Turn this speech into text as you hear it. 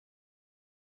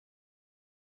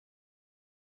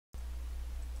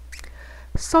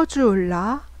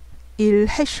Sojulla, il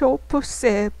réchauffe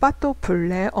ses bateaux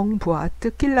brûlés en boîte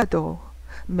qu'il adore,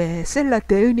 mais c'est la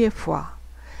dernière fois.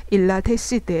 Il a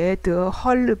décidé de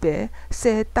relever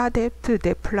cet adepte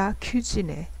des plats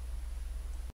cuisinés.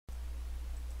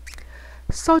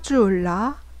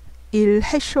 Sojulla, il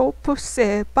réchauffe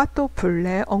ses bateaux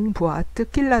brûlés en boîte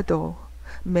qu'il adore,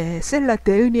 mais c'est la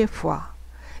dernière fois.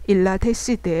 Il a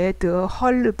décidé de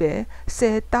relever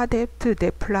cet adepte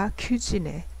des plats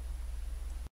cuisinés.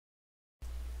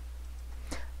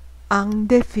 Un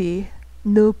défi,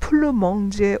 ne plus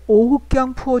manger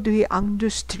aucun produit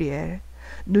industriel.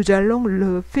 Nous allons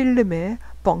le filmer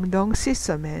pendant 6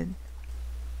 semaines.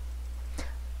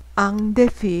 Un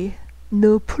défi,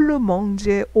 ne plus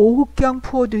manger aucun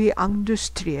produit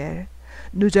industriel.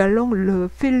 Nous allons le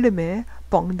filmer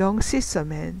pendant 6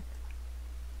 semaines.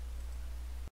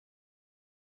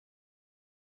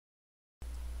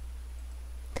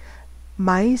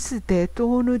 Maïs des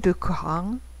tonnes de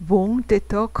grains vont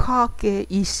être craqués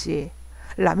ici.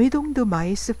 L'amidon de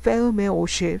maïs permet aux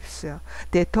chips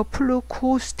d'être plus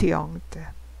croustillantes.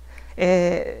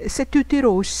 Et c'est utile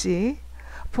aussi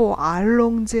pour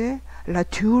allonger la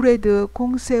durée de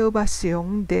conservation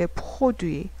des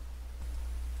produits.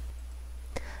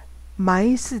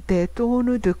 Maïs des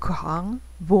tonnes de grains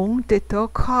vont être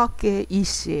craqués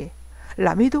ici.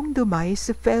 L'amidon de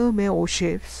maïs permet aux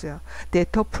chips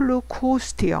d'être plus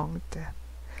croustillantes.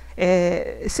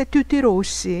 Et c'est utile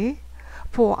aussi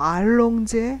pour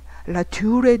allonger la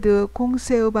durée de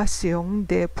conservation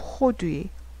des produits.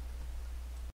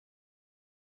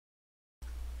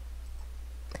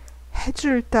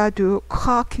 Résultat du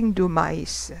cracking du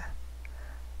maïs.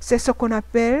 C'est ce qu'on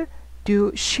appelle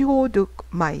du sirop de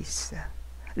maïs.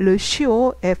 Le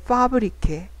sirop est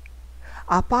fabriqué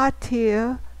à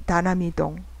partir d'un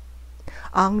amidon,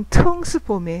 un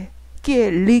transformé qui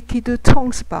est liquide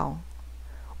transparent.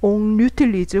 On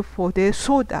l'utilise pour des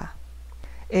sodas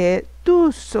et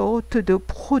toutes sortes de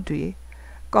produits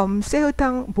comme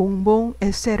certains bonbons,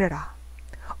 etc.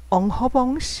 En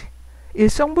revanche,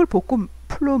 il semble beaucoup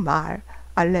plus mal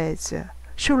à l'aise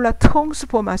sur la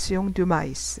transformation du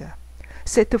maïs,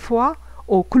 cette fois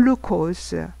au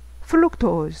glucose,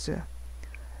 fructose,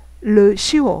 le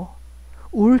sirop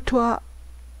ultra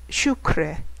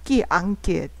sucré qui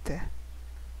inquiète.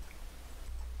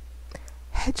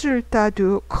 Résultat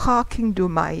du cracking du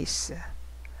maïs.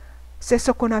 C'est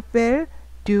ce qu'on appelle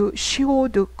du sirop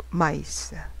de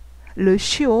maïs. Le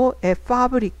sirop est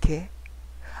fabriqué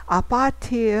à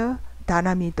partir d'un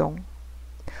amidon,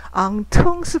 un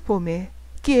transformé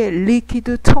qui est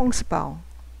liquide transparent.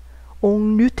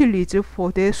 On l'utilise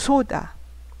pour des sodas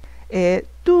et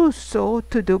toutes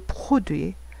sortes de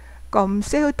produits comme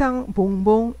certains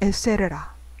bonbons, etc.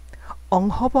 En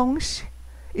revanche,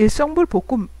 il semble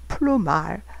beaucoup plus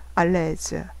mal à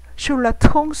l'aise sur la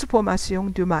transformation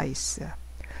du maïs,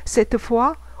 cette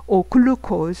fois au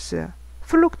glucose,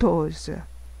 fructose,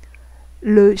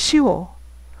 le sirop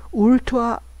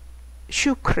ultra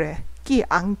sucré qui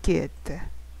inquiète.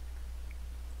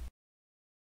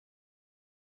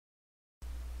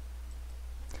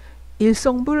 Il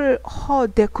semble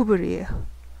redécouvrir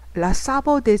la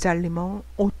saveur des aliments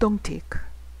authentiques,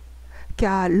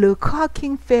 car le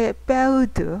cracking fait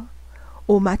perdre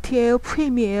aux matières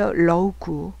premières leur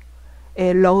goût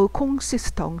et leur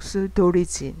consistance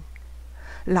d'origine.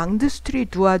 L'industrie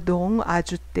doit donc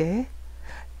ajouter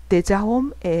des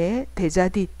arômes et des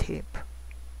additifs.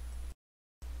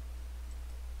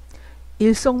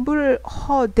 Il semble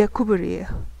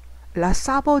redécouvrir la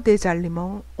saveur des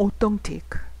aliments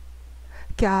authentiques,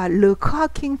 car le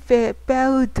cracking fait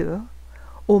perdre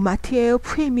aux matières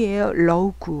premières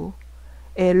leur goût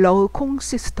et leur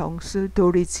consistance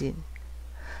d'origine.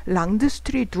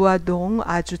 L'industrie doit donc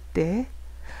ajouter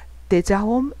des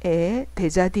arômes et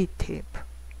des additifs.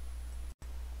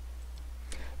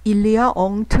 Il y a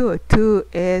entre 2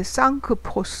 et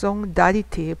 5%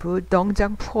 d'additifs dans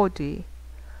un produit.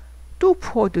 Tout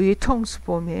produit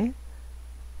transformé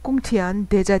contient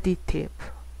des additifs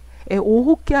et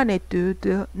aucune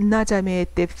étude n'a jamais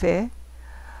été faite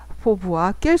pour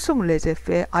voir quels sont les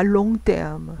effets à long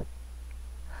terme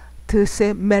de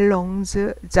ces mélanges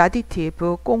d'additifs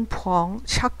qu'on prend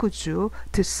chaque jour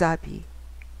de sa vie.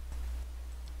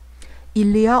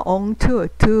 Il y a entre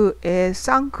 2 et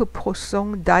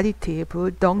 5% d'additifs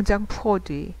dans un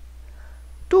produit.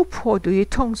 Tout produit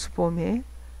transformé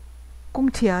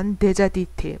contient des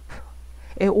additifs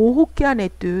et aucune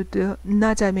étude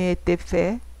n'a jamais été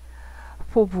faite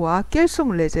pour voir quels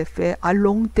sont les effets à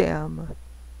long terme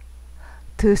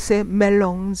de ces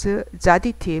mélanges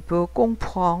d'additifs qu'on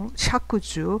prend chaque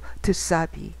jour de sa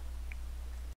vie.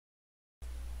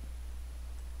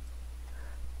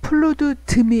 Plus de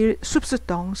 10 000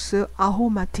 substances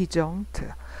aromatisantes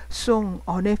sont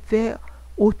en effet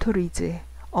autorisées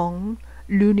en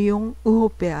l'Union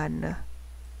européenne.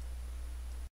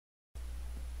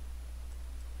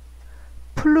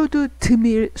 Plus de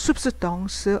 10 000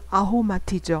 substances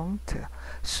aromatisantes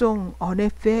sont en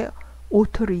effet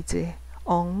autorisées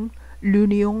en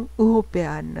l'Union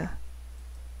européenne.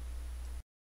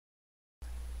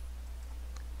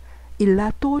 Il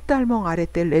a totalement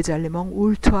arrêté les aliments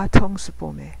ultra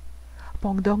transformés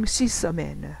pendant 6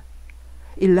 semaines.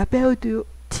 Il a perdu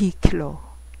 10 kilos.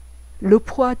 Le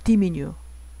poids diminue.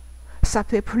 Ça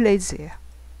fait plaisir.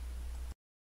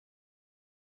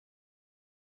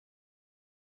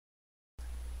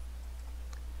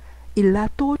 Il a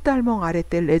totalement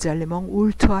arrêté les aliments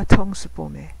ultra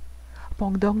transformés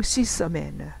pendant 6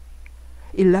 semaines.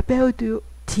 Il a perdu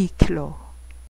 10 kilos.